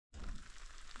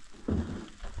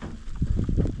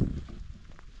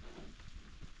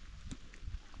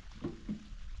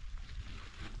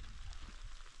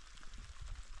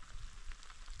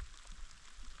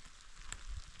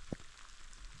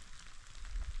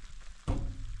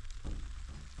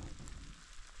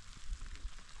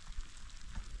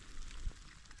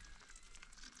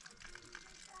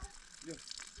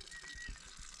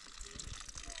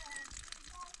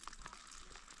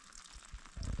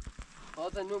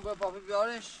واسه نون به پاپی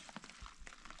بیارش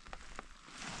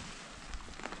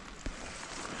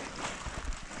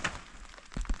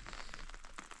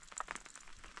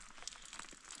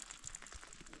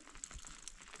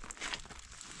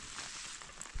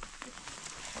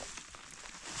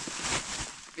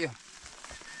بیا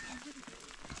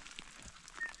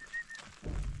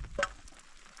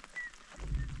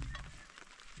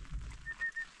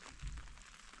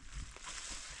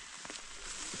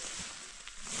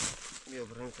بیا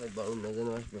بریم ساید بالون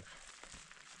نزنمش بیا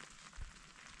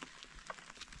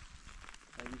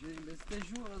همیشه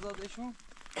بستشو رزادشو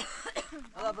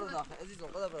قدر برو داخل عزیزم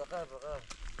قدر برو قدر برو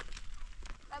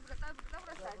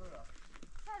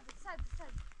قدر سد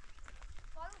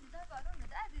بالون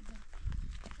ده عزیزم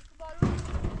بالون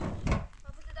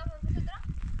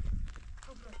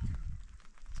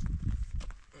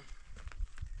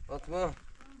فاطمه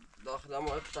داخل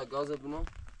اما افتح گاز بنو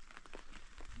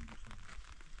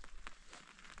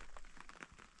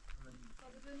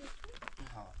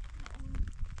ها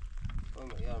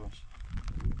قوم يارمش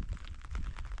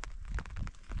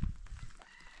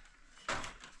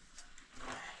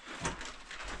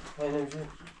هاي نمشي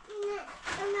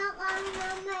أنا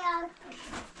قاعدة ما يعرف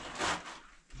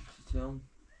شلون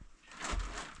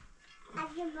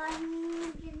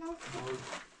أجيبني جنس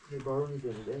هي باروني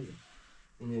جديدة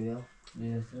هنا بيا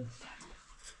ليه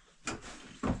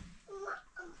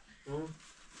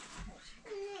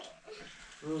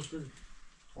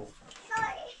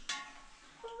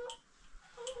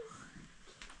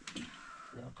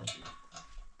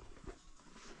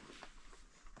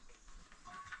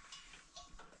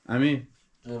امیر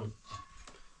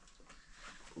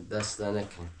دست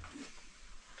نکن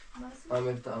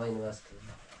امیر تا این واسه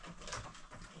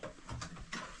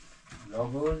لا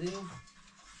بردی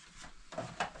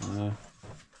نه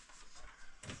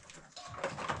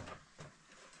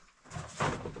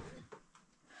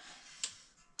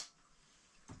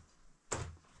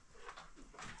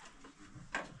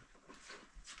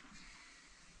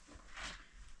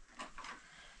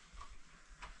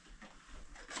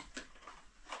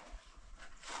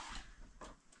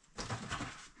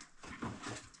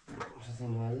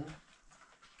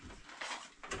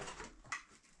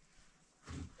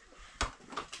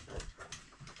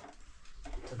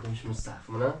مش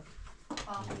مستحكمنا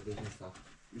مش مستحكم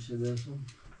مش هداسم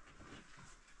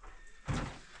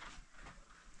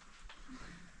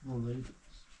والله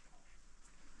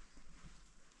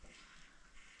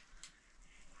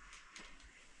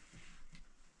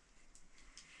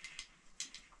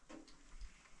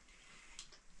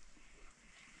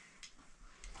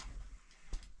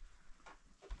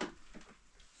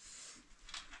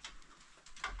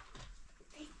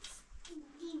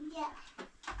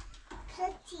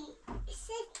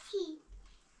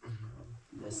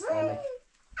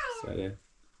سره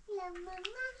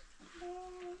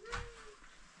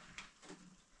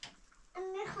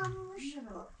أمي خاموش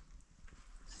رو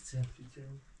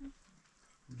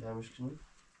جامش کنی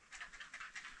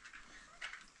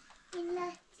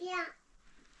إلا يا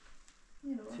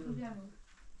بیام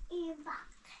إيبا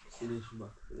چیلش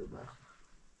باک بده باک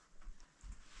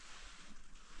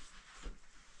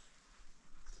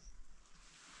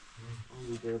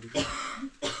وده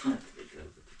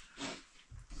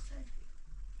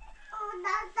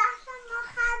تحت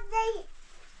المخدة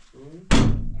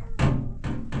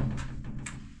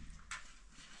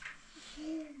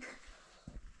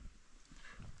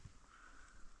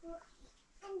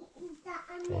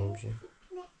نمیشه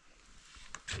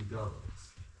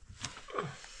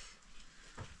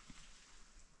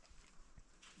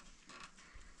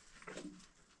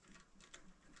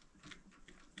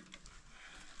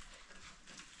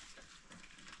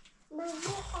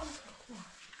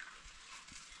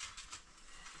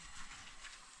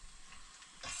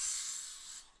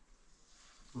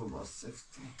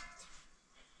مباسفتی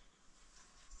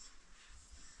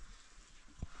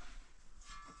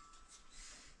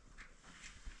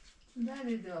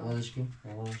نمیدونم آوازش کن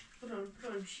آوازش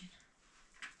برو بشین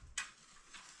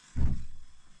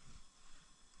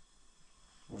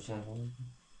روشن کن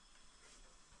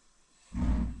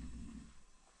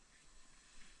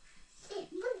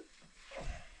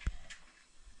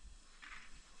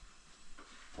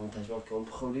منتجات که اون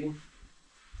بخوری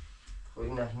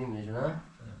بخوری نحنی میشه نه؟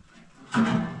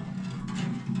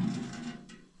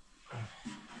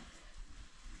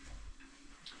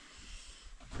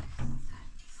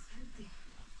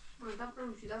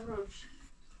 برو بشین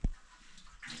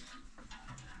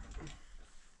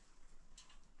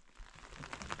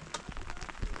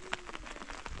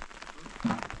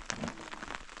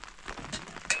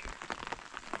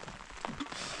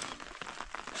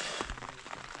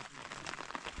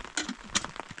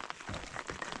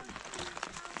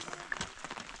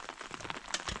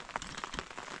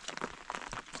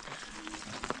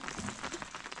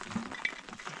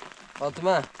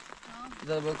فاطمه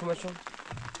بذار بکمشون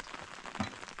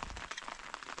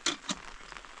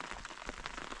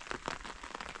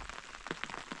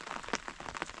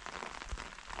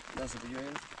دست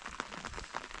بگیریم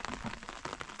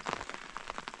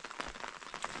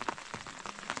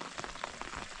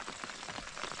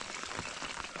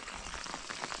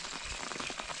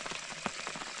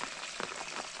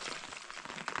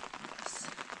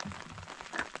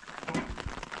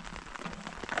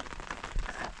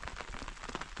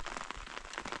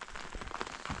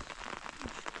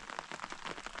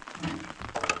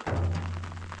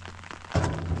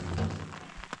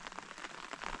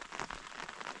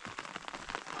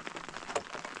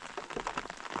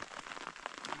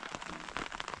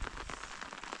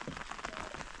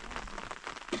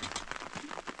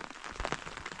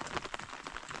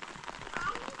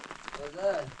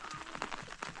غزل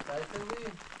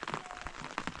سایتوی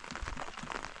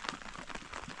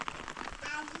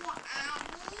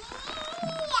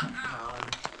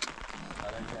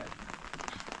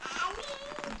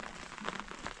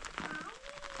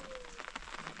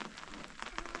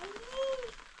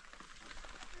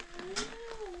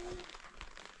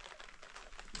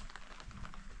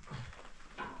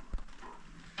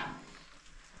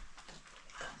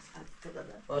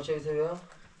چه بیته بیا؟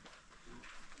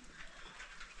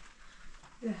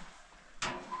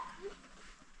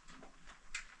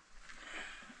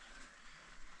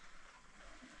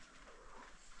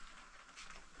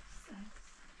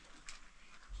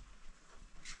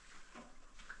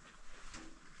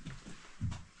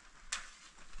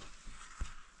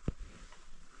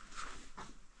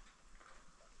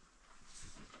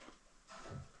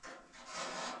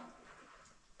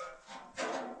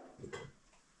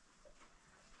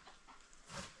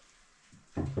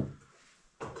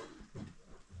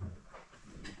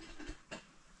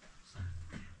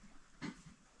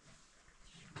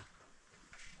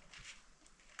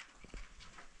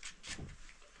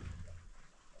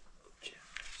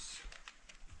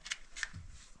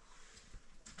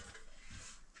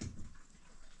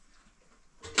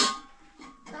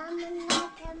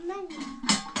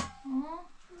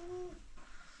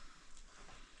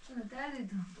 چرا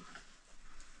دردیدم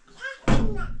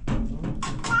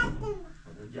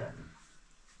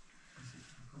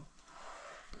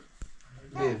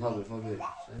بیر فا بیر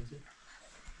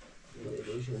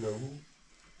روش نمو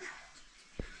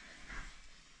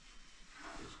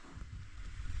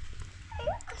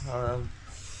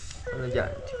حالا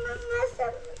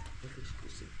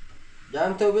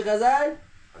جمع تو بی غزل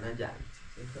حالا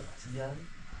جمع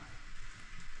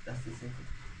دستی سیخ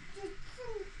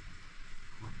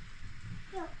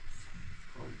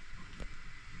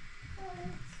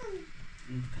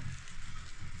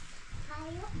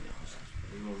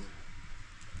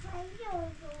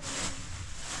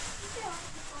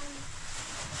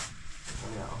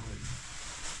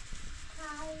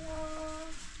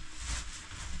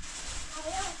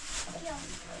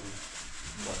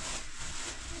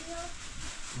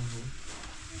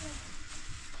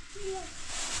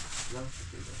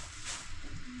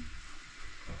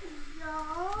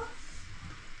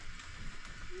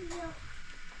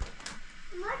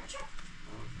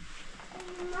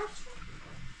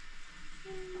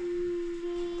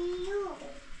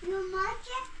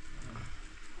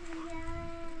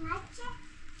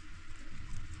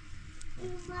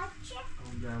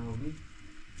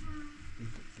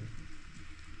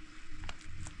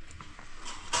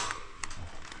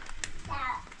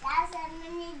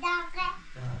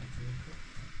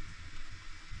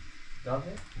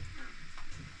داغه؟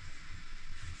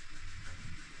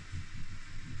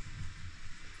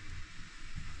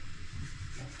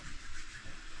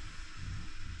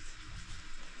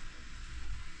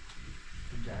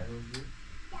 جاروبی؟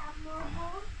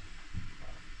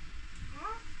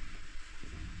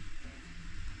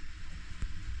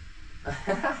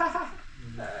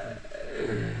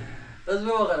 بس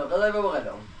ببغلهم قضاي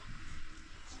ببغلهم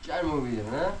جعل مو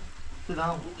بيدهم ها؟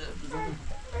 تدعم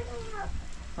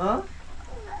ها؟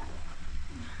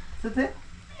 ستة؟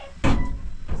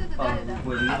 ستة دردیدم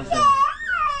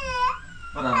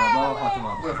بدم بابا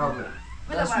فاطمه بیا فاطمه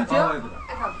بدم دست بابا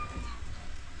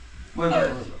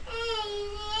بیا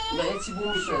بیا هیچی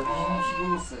بومشه هیچی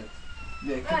بومشه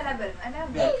بیا انا برم انا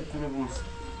بیا کتونه بومشه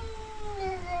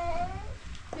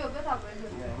بیا بتا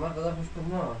برم ما قضا خوش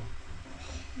کنم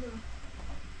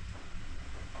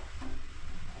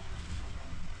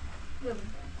بیا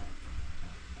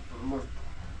مرد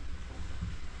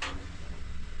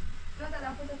بیا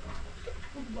دادم خودت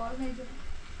خوب بار میجه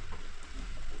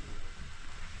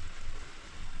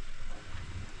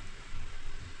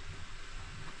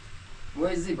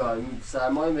وای زیبا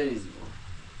سرمای مریض بود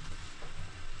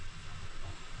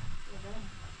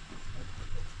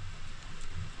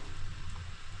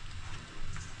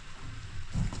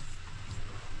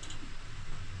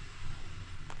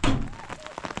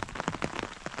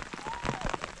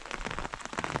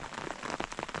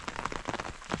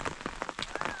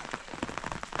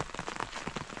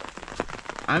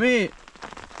امیر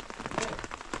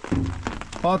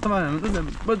فاطمه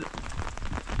بده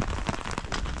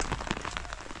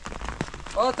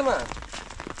فاطمه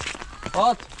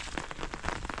فاطمه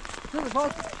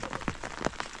فاطمه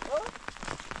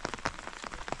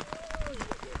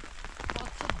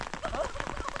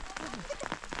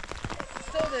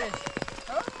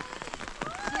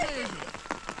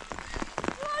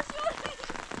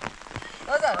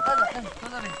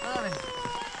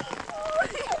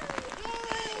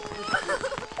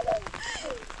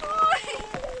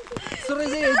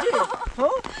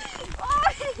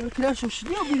كلام شو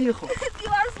شدي أبي يخو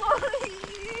دیوار سوری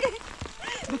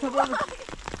بتبغى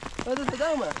هذا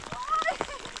تداومه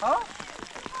ها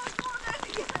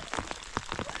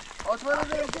أطول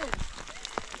من شيء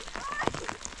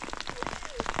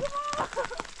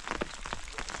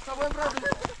طب وين برادو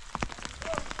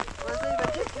وين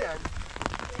بجيك يعني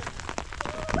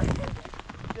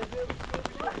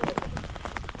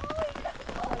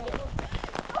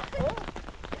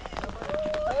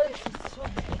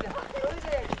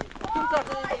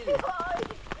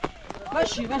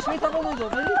ماشي ماشي تبغى نقول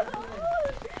بلي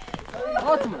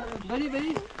فاطمة بلي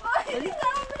بلي بلي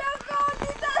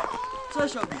شو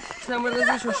شو سامر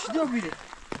لازم شو شديو بيلي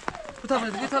بتبغى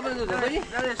نقول بلي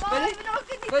بلي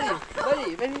بلي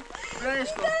بلي بلي بلي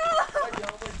شو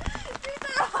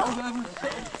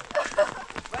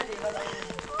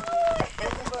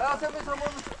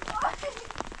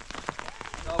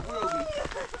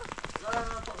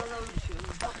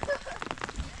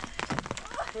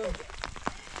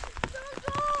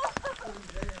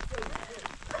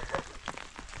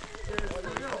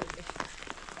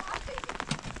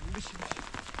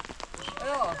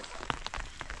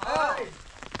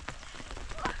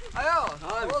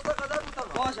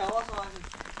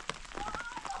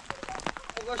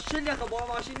شنو خبر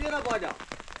ماشيني را بادا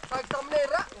فاكتم لي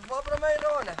را وفابر ما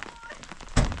يرونا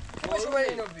وش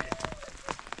وين نبي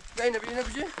بين نبي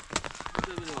نبجي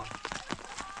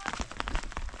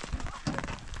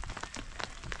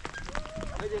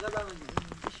مجي غدا مجي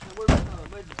ايش خبر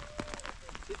مجي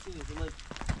سيتني مجي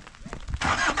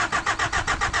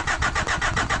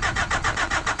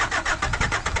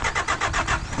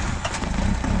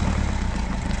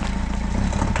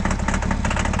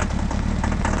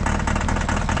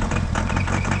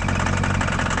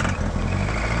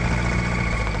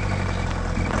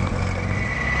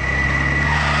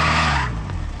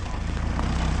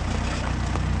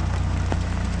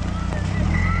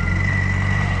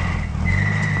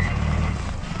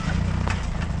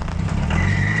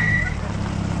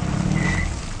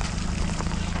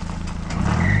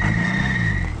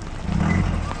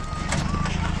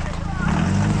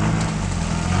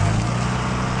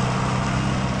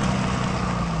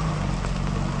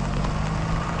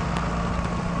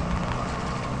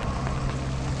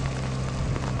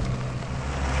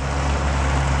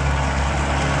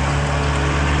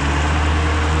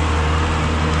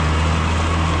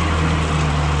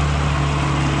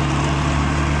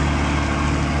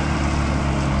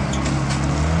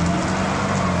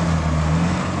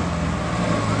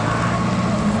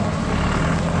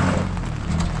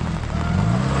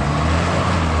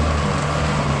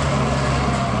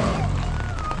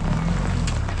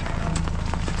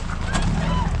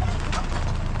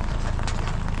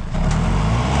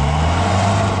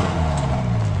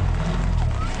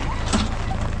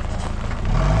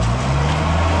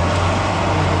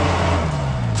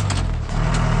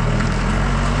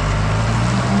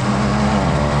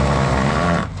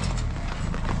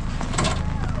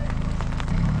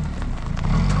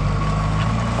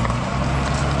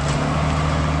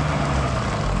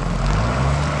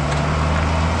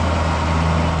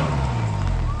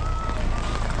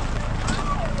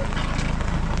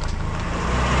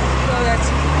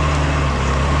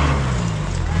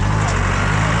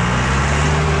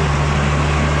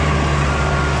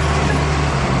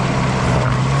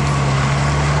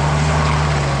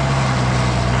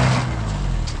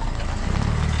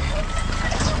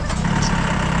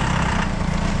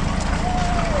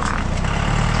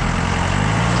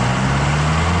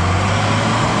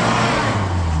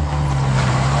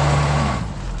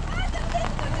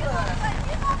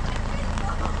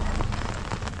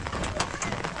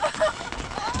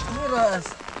راس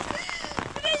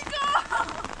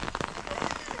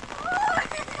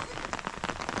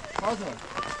فاطمة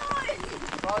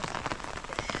فاطمة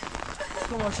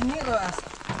شو ماشيني راس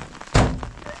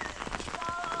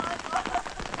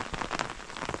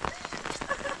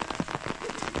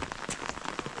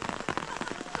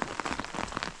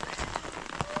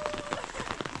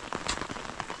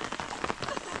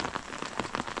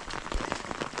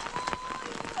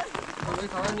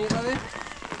Kawan ni tadi.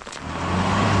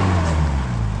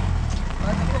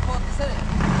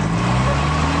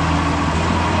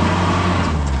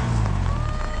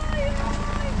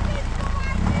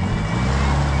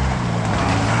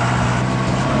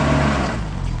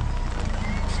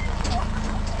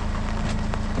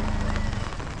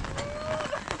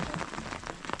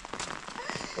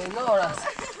 نه آرس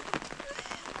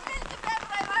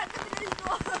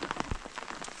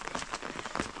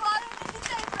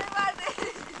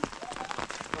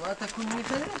ما تکون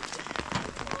میکنه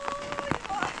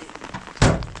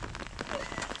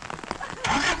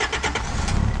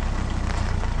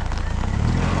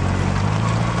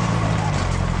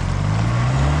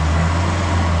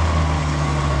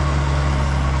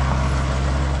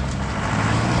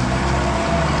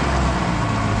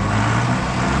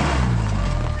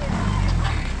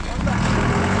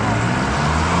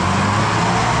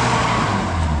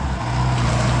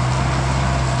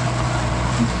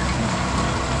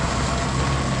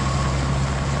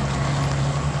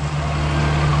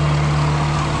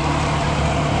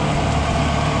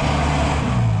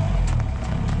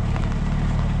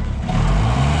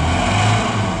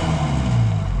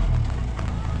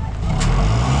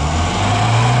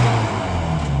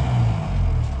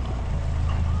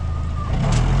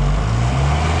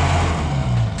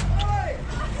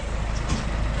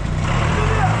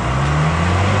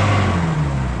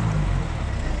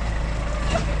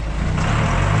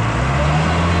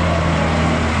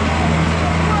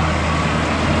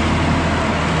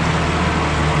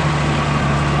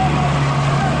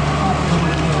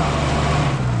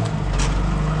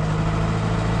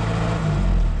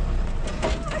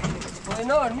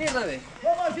نار نیر روی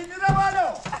ماشین میره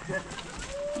بالا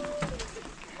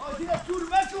ماشین سور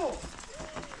مشو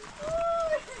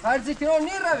هر ذکران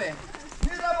نیر روی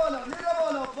میره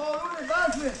بالا بارون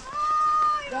بزمه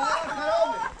داره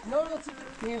خرابه نار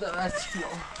نیر روی هر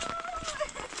ذکران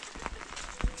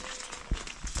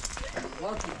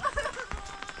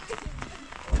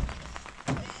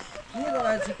نیر روی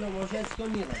هر ذکران باشه هر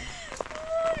ذکران نیر روی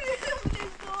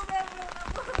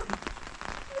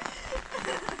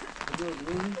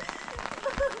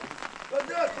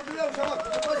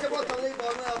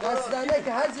دستانه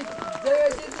که هر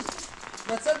زیادی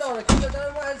بسه داره که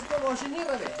داره ما هر زیاد ماشین نیر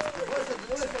روی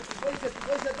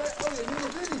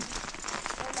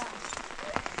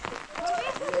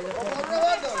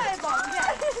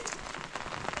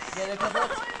یعنی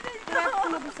کبات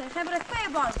خبرت پای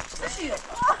باز چیو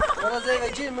ولا زي ما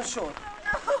يجي من الشوط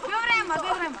بيوريما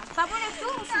صابون يفتو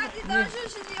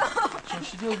شو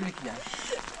شديو بلكنا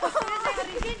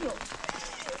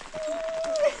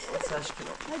ساش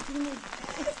كيلو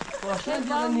واشين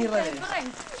دي نير روي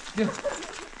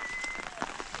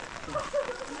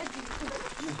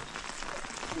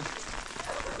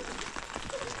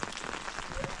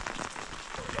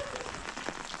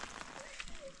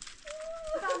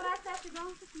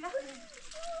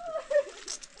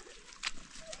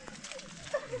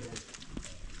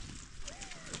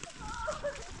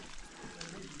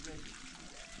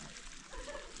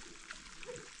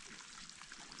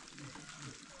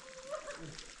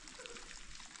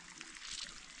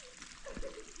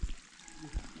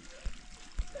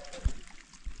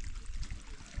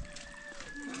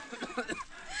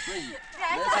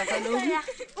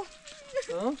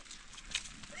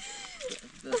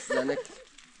بس زنك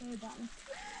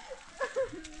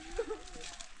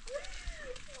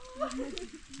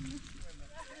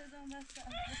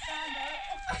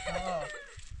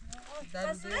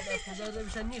ده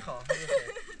مشان نيخا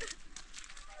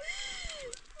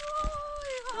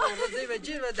زي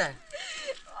بجيل بدن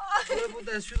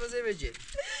بود شو زي بجيل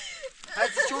هات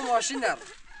شو ماشين نر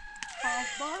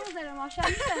بارو داره ماشین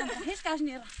میزنم هیچ کس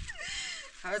نیره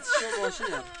هات شو ماشين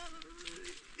نر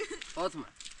فاطمه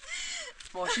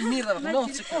ماشين نيره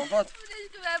نه چیکار فاطمه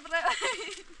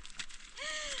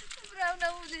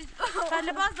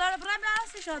لباس داره برام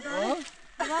هستی شده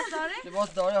لباس داره لباس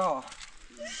داره ها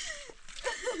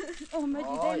اوه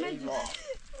مجید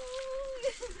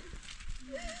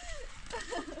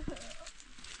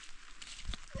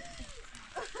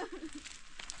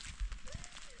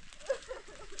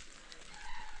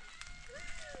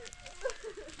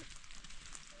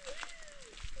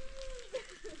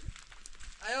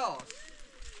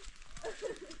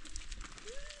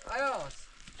ayos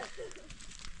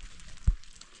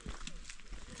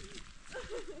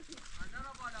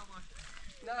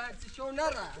نه هرچی شو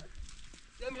نره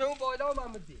دمیشه اون بالا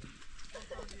من بدی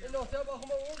این نقطه با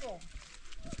خمه اون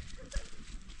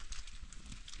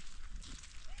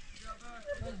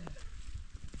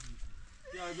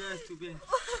یا بیا تو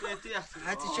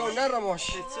هرچی شو نره ماش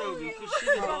تسوي كل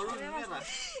شيء بارون نره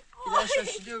اینا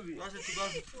شاشیدو بی باشه تو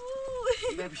باشه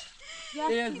ببیش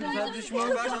تبریش ما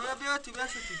باشه بیا تو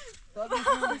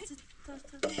تبریش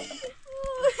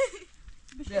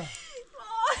بیا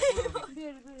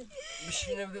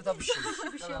بشینه بگو تا بشین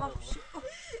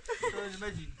شوز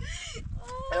مجید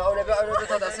اونه بیا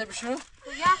تا دسته بشین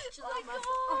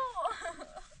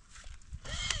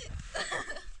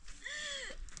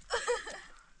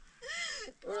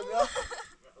برو بیا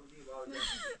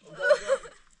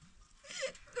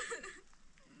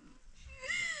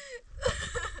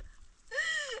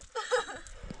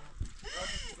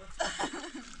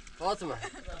فاطمه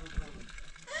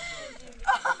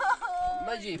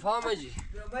مجي فهم مجي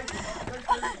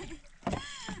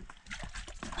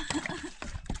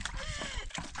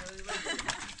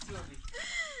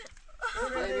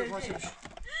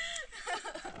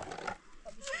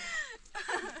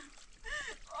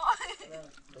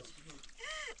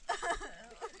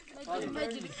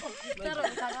مجري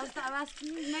ترى خلاص تعبت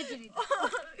مجري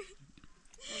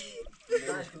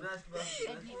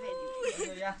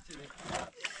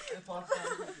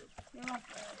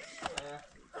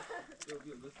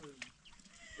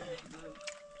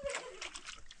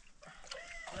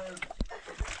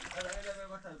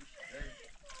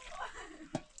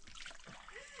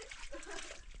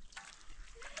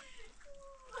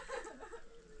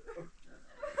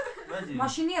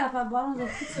ماشینی افا بارون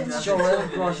زد شما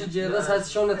ماشین جیره ساعت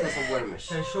شون تصور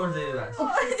میشه شور زیر بس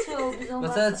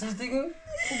مثلا چیز دیگه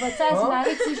بس نه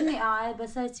چیز نی آه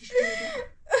بس چیز دیگه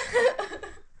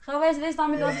خواهش ویست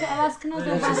آمیل واسه عوض کنه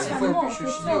تو بس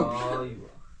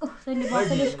خیلی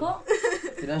باحالش کو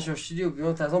دیدن شوشیدی و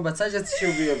بیون تازه بچه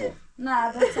چی بیه بو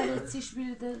نه بس چیش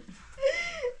بیرده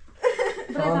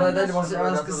تمام بعد واسه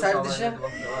عوض که سردشه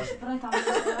برای تعمل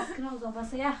عوض کنه و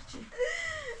بس یخچی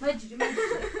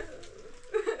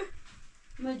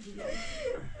مجری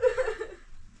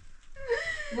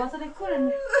واسه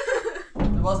کورن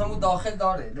لباسمو داخل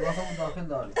داره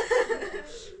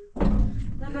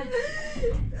نه مجری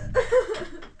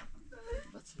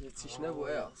بچه چیش نبو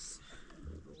ایاس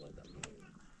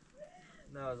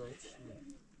نه آدمی تیش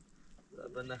نیم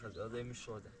من نخواهد آدمی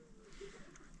شده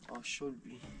آشول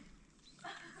بی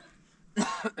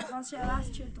واسه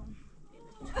عوض چطور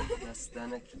دست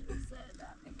دنک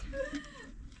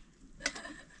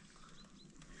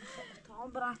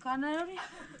تمام برای نداری؟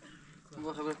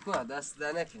 بو خبر کوه دست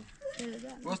دنک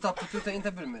گوست تا پتو تا این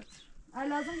تا برمت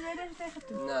لازم ویدش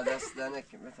تاخدی نه دست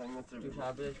دنک مثلا متر تو بی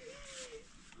شعبه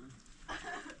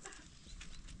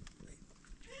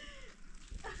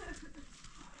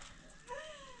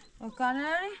امکان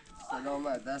نداری؟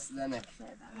 سلامت دست دنک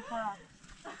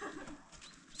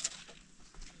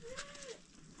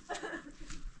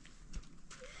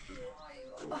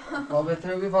با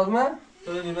بهتره بی فاطمه؟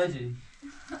 تو ببین مجی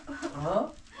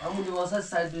ها؟ همون لباسه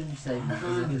سرد بیشتری بود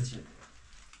چی تشی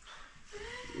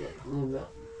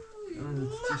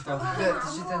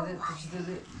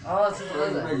آه چی تو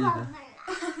مجی ده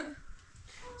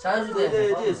چند رو ده؟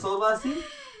 ده صبح هستی؟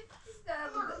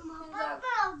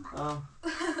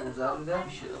 موزه رو ده؟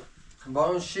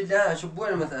 بارون شیده شو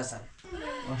بویر متأسن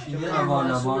ماشین یه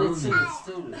نوالا بارون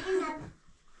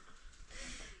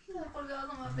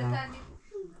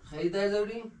خیلی در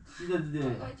دوری؟ چی دادی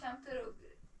ده؟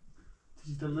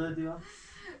 چی دادی ها؟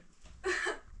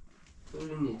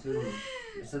 طوری نی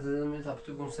مثلا دادم میره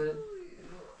تابتو گمسه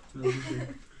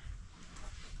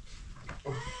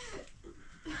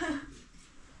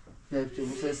تابتو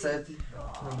گمسه ساعتی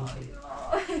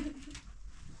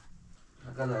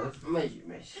هكذا ماشي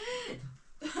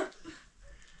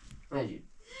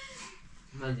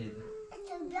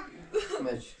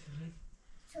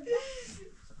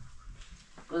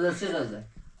غزة شي غزة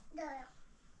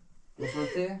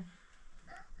وصلتي؟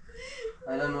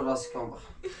 على انه راسي كان بخ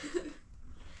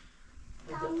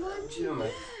شنو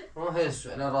معك؟ هي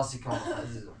السؤال على راسي كان بخ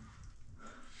عزيزو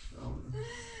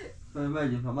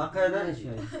مجی ما قاعدة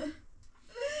شيء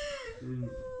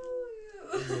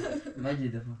مجی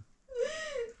دفع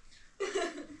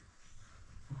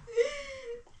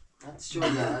هات شو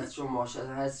لا هات شو ماشاء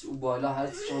الله هات وبالا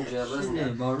هات شو جرس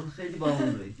نه بارون خیلی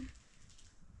بارون روی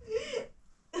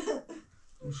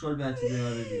اون شال به چیزی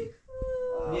وارد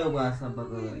نیا با اصلا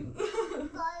بقداری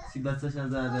سی بچه‌ش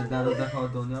از در و دفع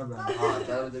دنیا برن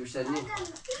در و بیشتر نی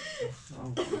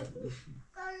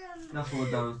نه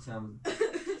خود در و چند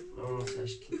اون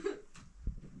سشکی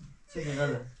چه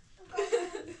قدر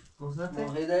گذشته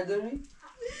موقعی در داری؟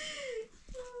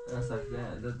 اصلا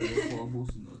داد خواب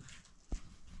بوسون داد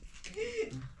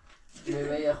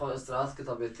می‌بینی یه خود استراحت که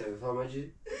تا بهتره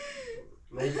فهمیدی؟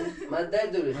 من در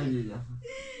داری مجی دفع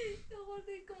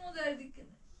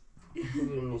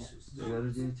خوبی نیست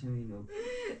دوباره چه اینو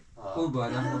خوب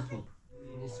باید هم خوب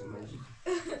نیست مجید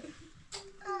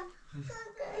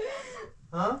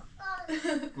ها؟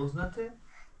 گذنته؟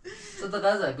 صد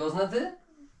غزه گذنته؟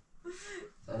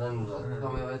 ترى نور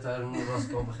كم يبغى ترى نور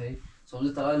راسكم بخير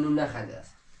صلي ترى نور نخدي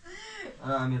أصلا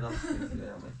أنا أمي راسك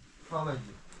يا أمي فاهمة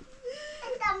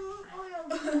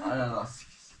على راسك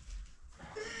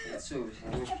شو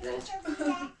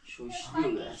شو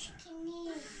شلو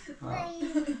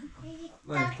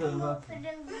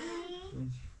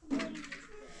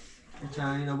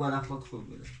چند اینا با نخواد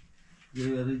خوب بده یه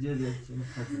برای جدید چی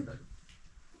خطر داره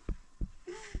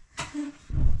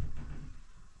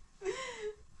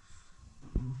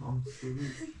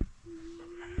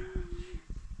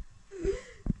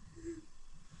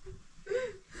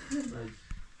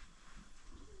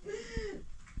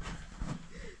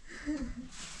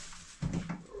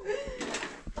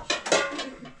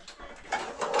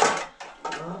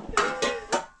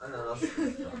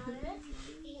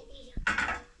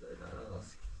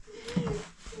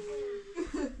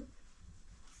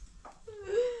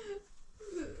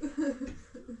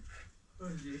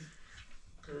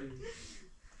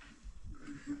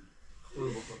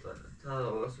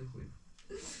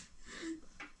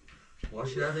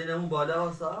ماشین از اینمون بالا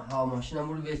واسا؟ ها ماشینم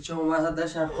رو به چه اومد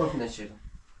داشتن خود نشیدم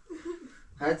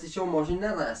حتی چه ماشین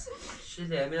نرس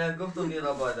شیلی امیرم گفتم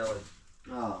میرا بالا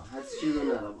ها حتی چی دو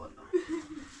نرا بالا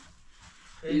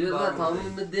ایروز من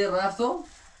تامین به دیر رفتم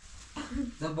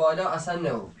ده بالا اصلا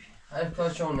نبودی هر کار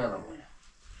چون نرا بالا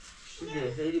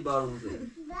شیلی خیلی بارون زده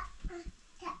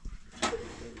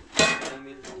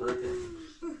امیر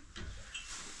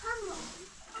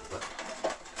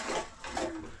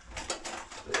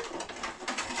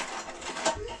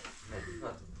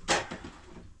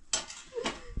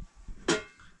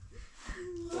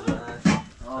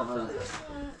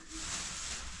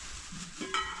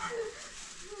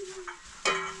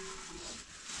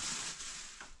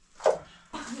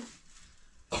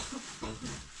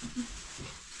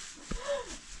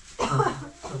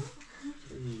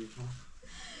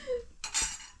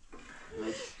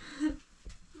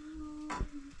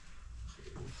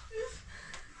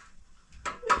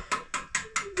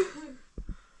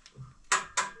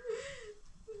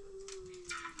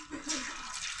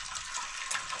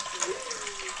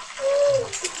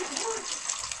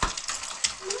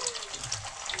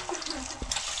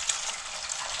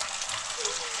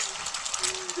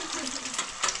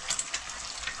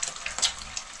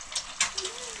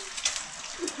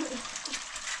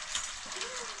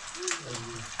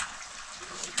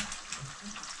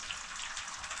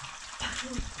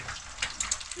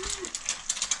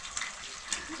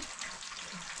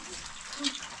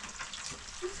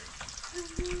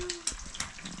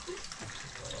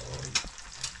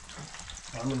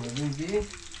همون ببین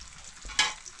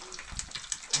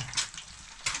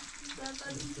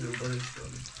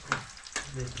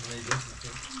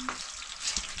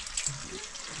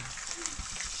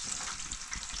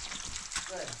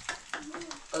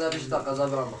هذا بيش طاقة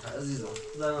زبرة مخ عزيزة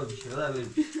لا ما بيش لا بيش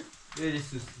بيش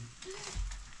سوسي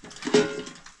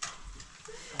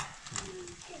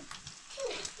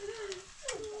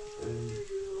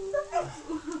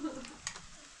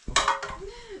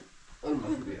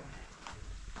أمك بيها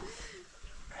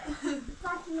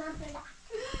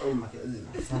أمك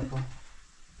عزيزة سالفة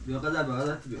بيو قدر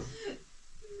بقدر تبيو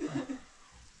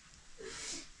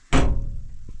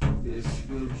بيش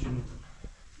شنو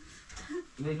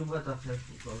میگم باید افشار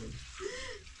کنم.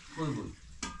 خوب بود.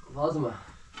 فاطمه.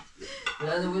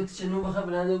 بلند بود چنو بخواه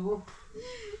بلند بود.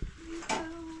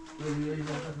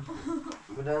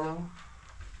 بلند بود.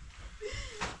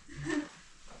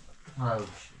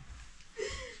 هاوش.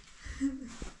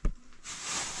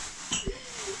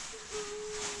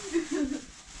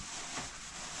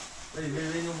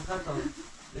 بری اینو بخواه تا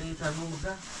این تنمو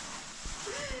بخواه.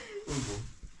 خوب بود.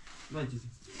 من چیزی.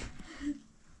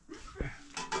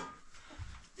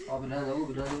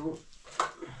 بلند بود.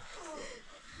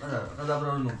 قدر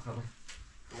برای نم خبر.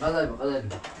 قدر.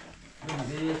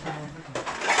 بری تنمو بخواه.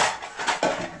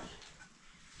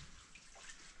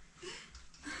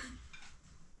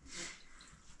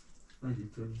 من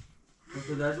توی.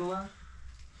 تو در جوان.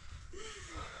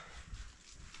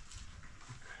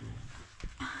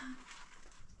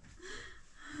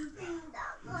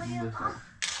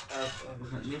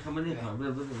 میخوام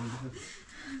بخوام.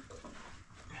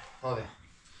 هاوی.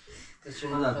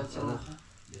 تشنو خاطر.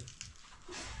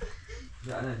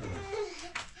 یا نه.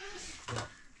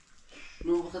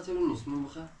 نو بخاطر نیست نو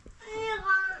بخا.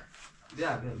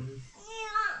 بیا.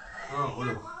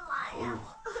 اولو.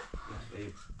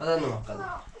 قدر نو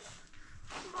قدر.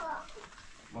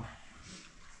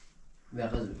 بیا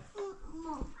غزو.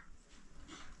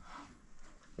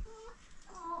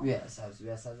 بیا ساز.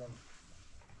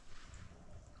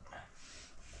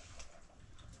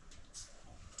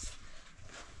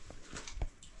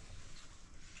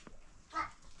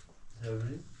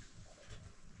 Every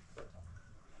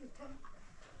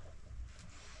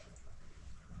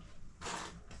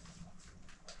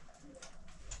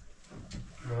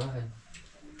right.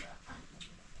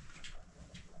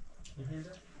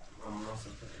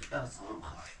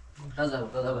 غزل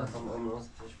غزل تمام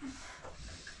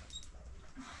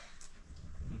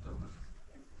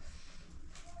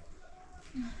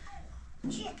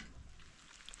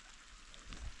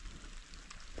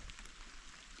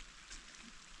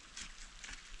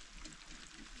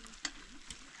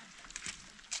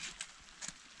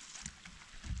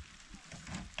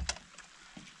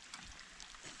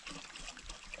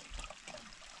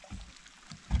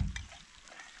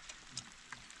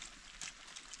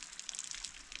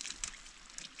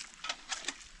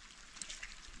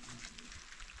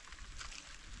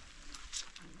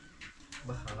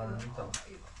بخرنا طبعا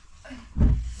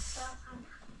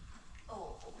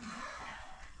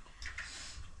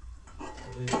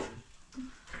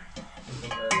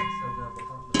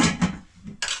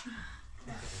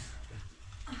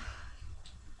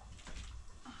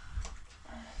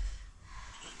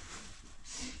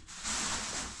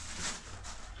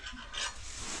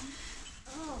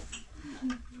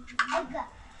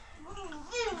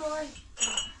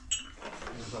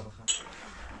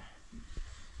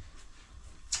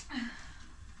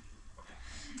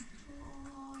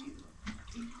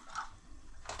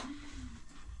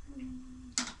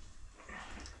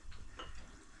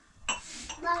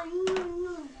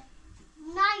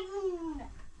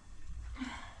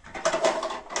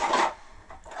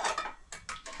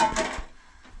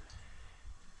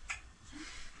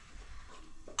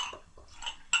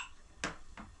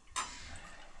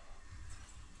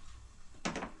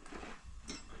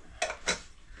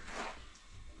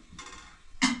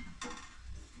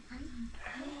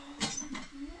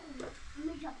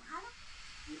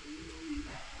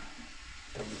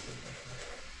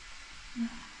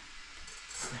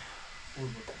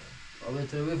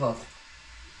Avete fatto?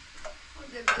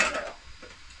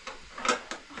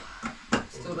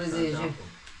 Sto presegi.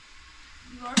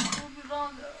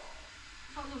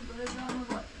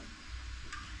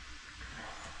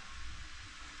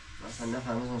 Ma se ne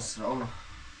fanno sono strano.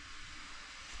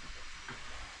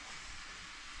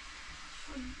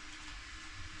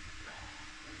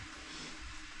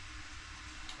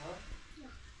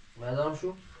 Madam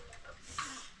şu?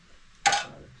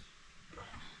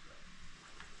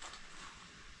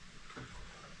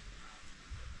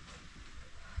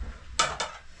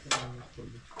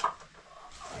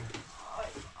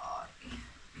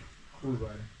 خوب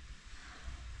باره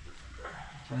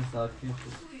چند ساعت پیش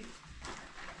بود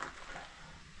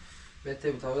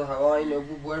بهتر بود تا هوا این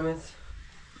ابو برمت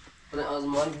برای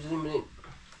آزمایی بجنیم بریم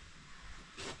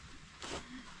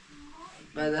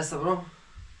بعد دست برام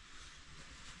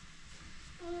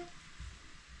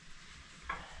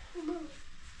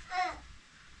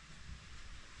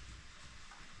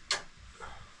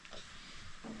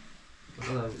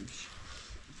خدا بیش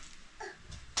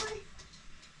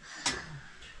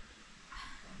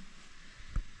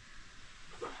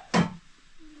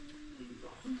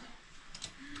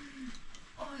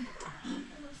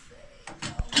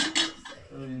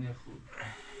اینه خوب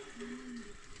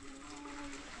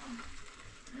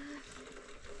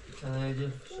کنه یه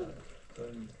فشار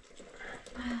کنی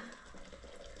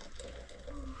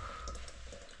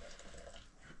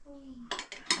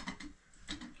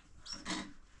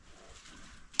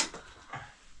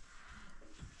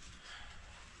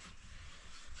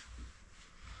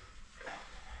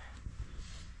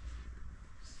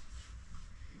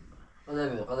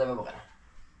قضا ببقى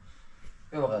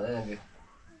ببقى انا بيه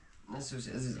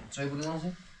نسوسي عزيزة شاي بقول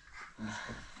نسي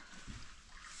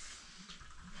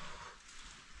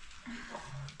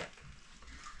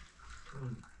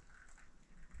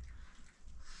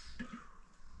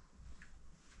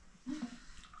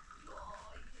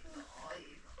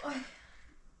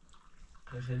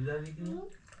خیلی داری کنی؟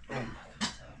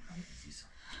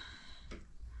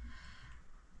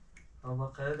 اما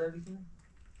قرار داری کنی؟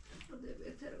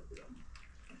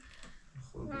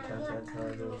 خوب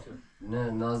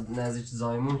نه نزدیک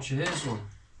زایمون چه شون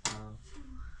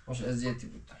باش اذیتی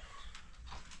بود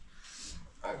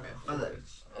قدر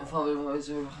فاوری بخواه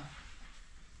چه بخواه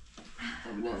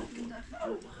تبینه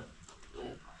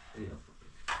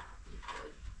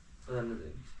خدا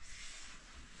نداری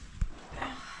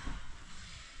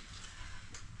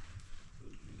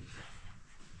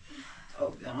او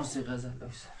بیا موسیقی غزل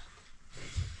بایست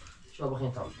شو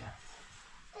بخین تام بیا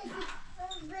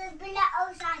بلا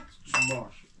اوزاد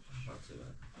باش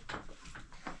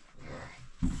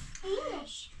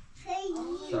اینش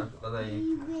خیلی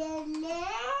قدایی بله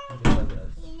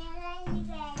بله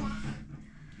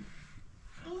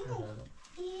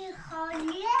این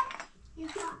خالیه این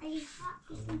خالیه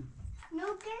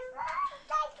نوکر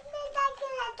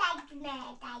تکنه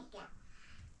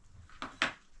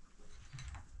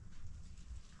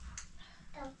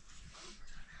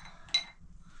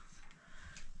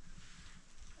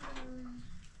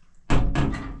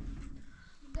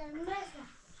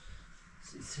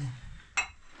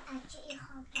بچه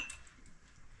خوابه.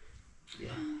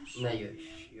 بیا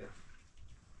نیایش بیا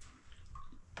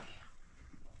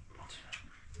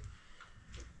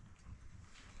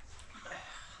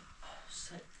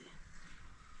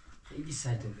خیلی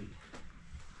سرده بگی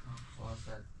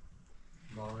واسه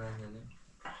باور نکنه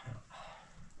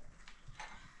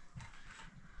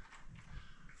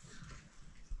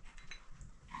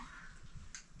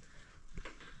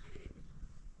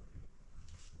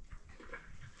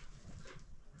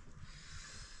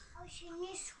آشه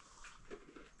نیست.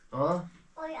 آه